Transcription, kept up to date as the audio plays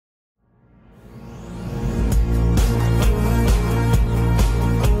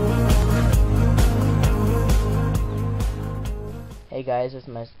guys, this is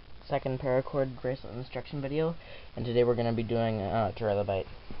my second paracord bracelet instruction video, and today we're going to be doing Trilobite.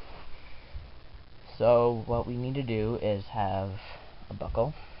 So what we need to do is have a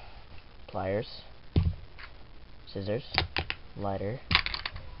buckle, pliers, scissors, lighter,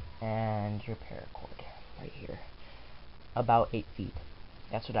 and your paracord right here. About 8 feet.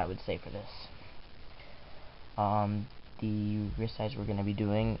 That's what I would say for this. The wrist size we're going to be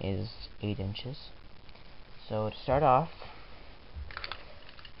doing is 8 inches. So to start off,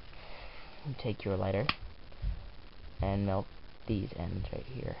 you take your lighter and melt these ends right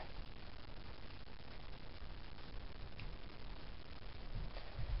here.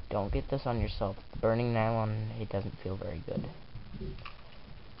 Don't get this on yourself. The burning nylon, it doesn't feel very good.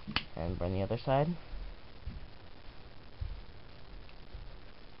 And burn the other side.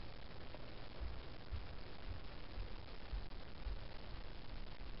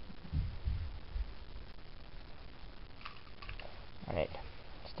 Alright,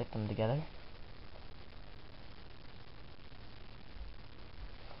 stick them together.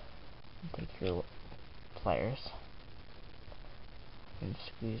 Take your pliers and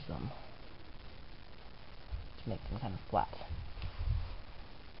squeeze them to make them kind of flat.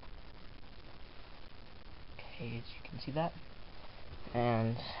 Okay, as you can see that.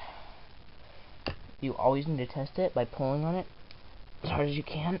 And you always need to test it by pulling on it as hard as you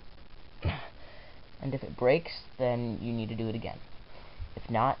can. And if it breaks, then you need to do it again. If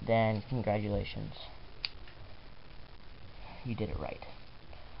not, then congratulations. You did it right.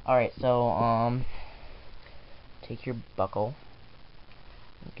 Alright, so, take your buckle,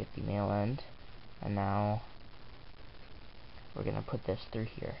 and get the male end, and now we're gonna put this through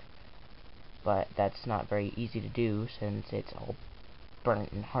here. But that's not very easy to do since it's all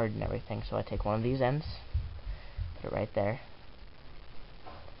burnt and hard and everything, so I take one of these ends, put it right there,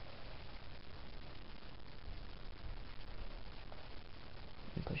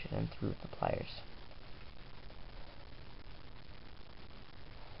 and push it in through with the pliers.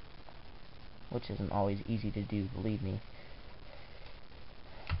 Which isn't always easy to do, believe me.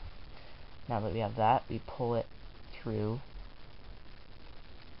 Now that we have that, we pull it through.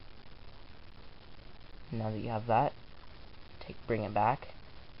 Now that you have that, bring it back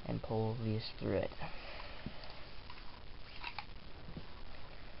and pull these through it.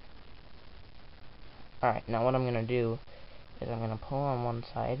 Alright, now what I'm going to do is I'm going to pull on one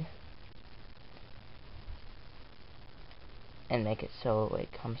side and make it so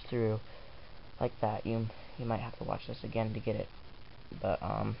it comes through like that. You might have to watch this again to get it, but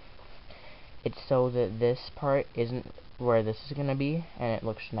it's so that this part isn't where this is going to be, and it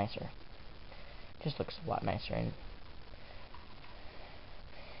looks nicer. Just looks a lot nicer, and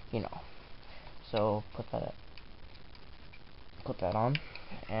you know. So put that on,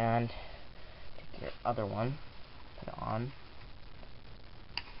 and take your other one, put it on.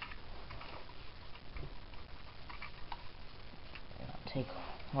 Take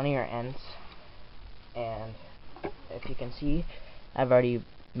one of your ends, and if you can see, I've already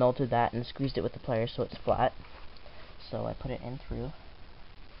melted that and squeezed it with the pliers so it's flat. So I put it in through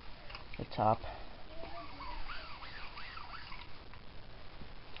the top.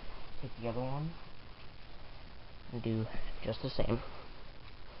 Take the other one and do just the same.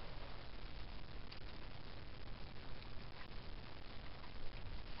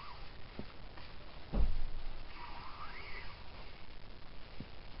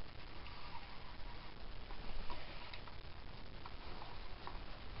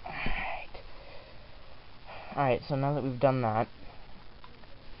 Alright, so now that we've done that,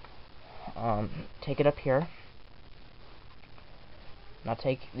 take it up here. Now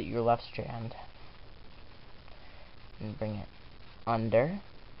take your left strand and bring it under.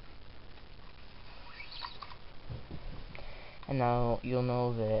 And now you'll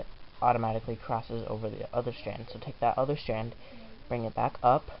know that it automatically crosses over the other strand. So take that other strand, bring it back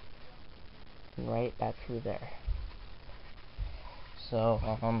up, and right back through there. So,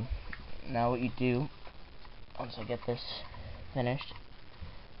 now what you do, once I get this finished,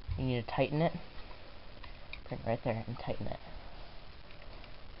 you need to tighten it. Bring it right there and tighten it.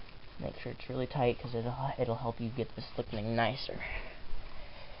 Make sure it's really tight because it'll help you get this looking nicer.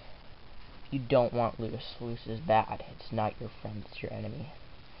 You don't want loose. Loose is bad. It's not your friend, it's your enemy.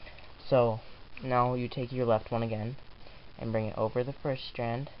 So now you take your left one again and bring it over the first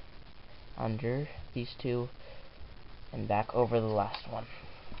strand, under these two, and back over the last one.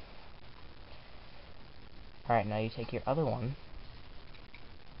 Alright, now you take your other one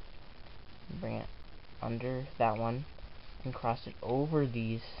and bring it under that one and cross it over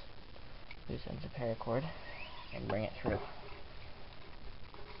these loose ends of paracord and bring it through.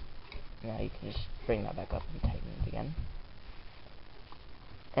 Now you can just bring that back up and tighten it again.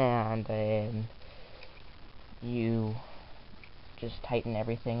 and then you just tighten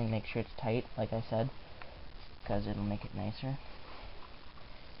everything and make sure it's tight, like I said, because it'll make it nicer.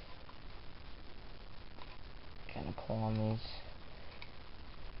 Kind of pull on these,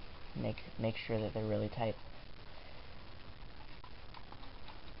 make sure that they're really tight.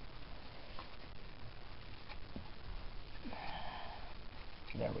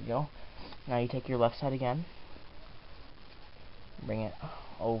 There we go. Now you take your left side again, bring it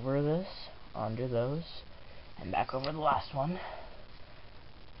over this, under those, and back over the last one,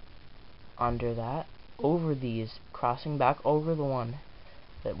 under that, over these, crossing back over the one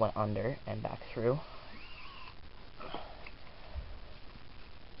that went under, and back through.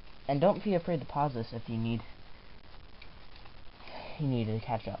 And don't be afraid to pause this if you need to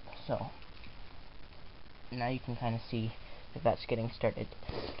catch up. So now you can kind of see if that's getting started.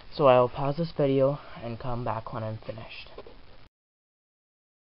 So I'll pause this video and come back when I'm finished.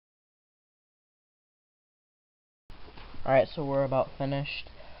 Alright, so we're about finished.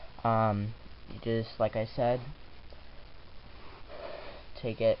 You just, like I said,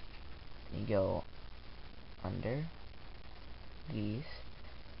 take it, you go under these,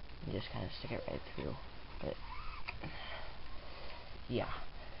 and just kind of stick it right through. But yeah.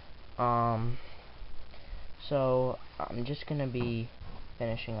 So I'm just gonna be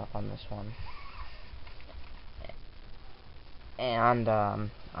finishing up on this one, and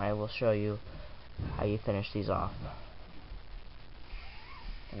I will show you how you finish these off.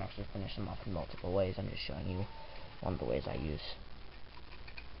 You can actually finish them off in multiple ways. I'm just showing you one of the ways I use.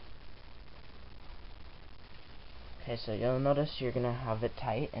 Okay, so you'll notice you're gonna have it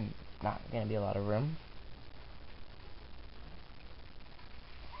tight and not gonna be a lot of room.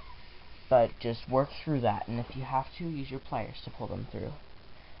 But just work through that, and if you have to, use your pliers to pull them through.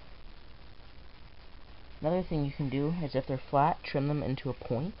 Another thing you can do is if they're flat, trim them into a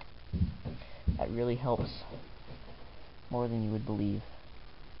point. That really helps more than you would believe.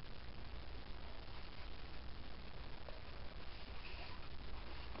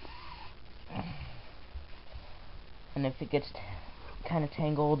 And if it gets kind of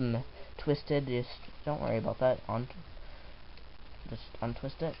tangled and twisted, just don't worry about that. Just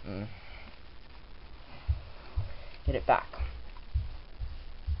untwist it and get it back.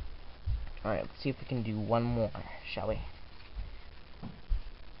 Alright, let's see if we can do one more, shall we?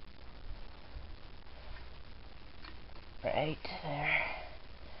 Right there.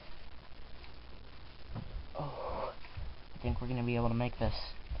 Oh, I think we're going to be able to make this.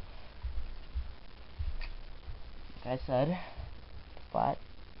 Like I said, flat,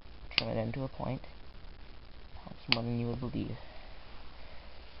 trim it into a point. Helps more than you would believe.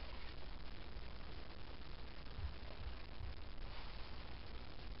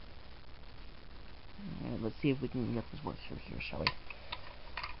 Alright, let's see if we can get this work through here, shall we?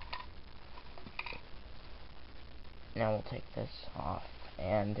 Now we'll take this off,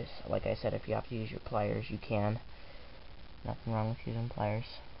 and this, like I said, if you have to use your pliers, you can. Nothing wrong with using pliers.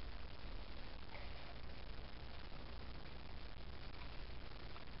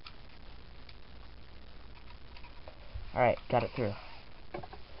 Alright, got it through.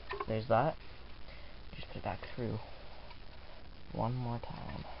 There's that. Just put it back through one more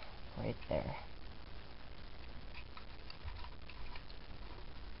time. Right there.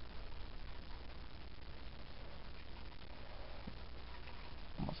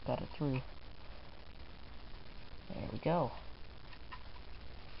 Almost got it through. There we go.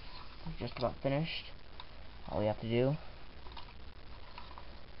 We're just about finished. All we have to do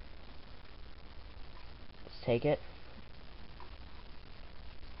is take it.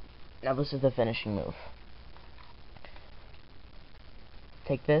 Now this is the finishing move.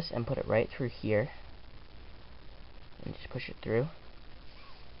 Take this and put it right through here. And just push it through.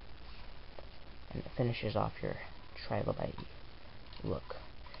 And it finishes off your Trilobite look.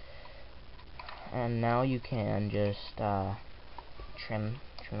 And now you can just trim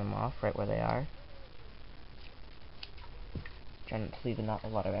them off right where they are. Try not to leave not a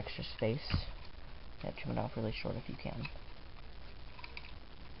lot of extra space. Yeah, trim it off really short if you can.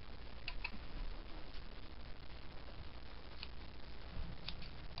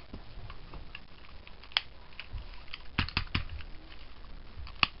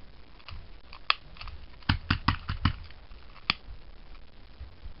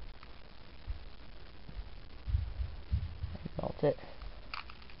 Melt it.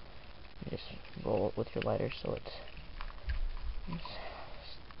 You just roll it with your lighter so it's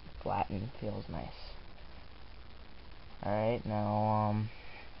flat and feels nice. Alright, now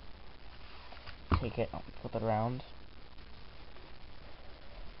take it, flip it around.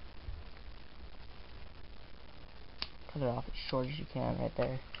 Cut it off as short as you can right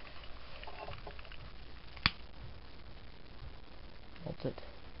there. That's it.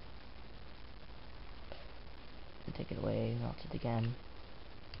 And take it away, melt it again.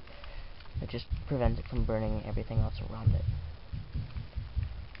 It just prevents it from burning everything else around it.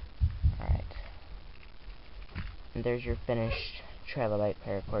 Alright. And there's your finished Trilobite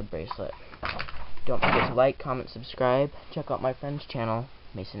paracord bracelet. Don't forget to like, comment, subscribe. Check out my friend's channel,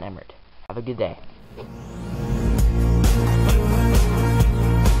 Mason Emmert. Have a good day.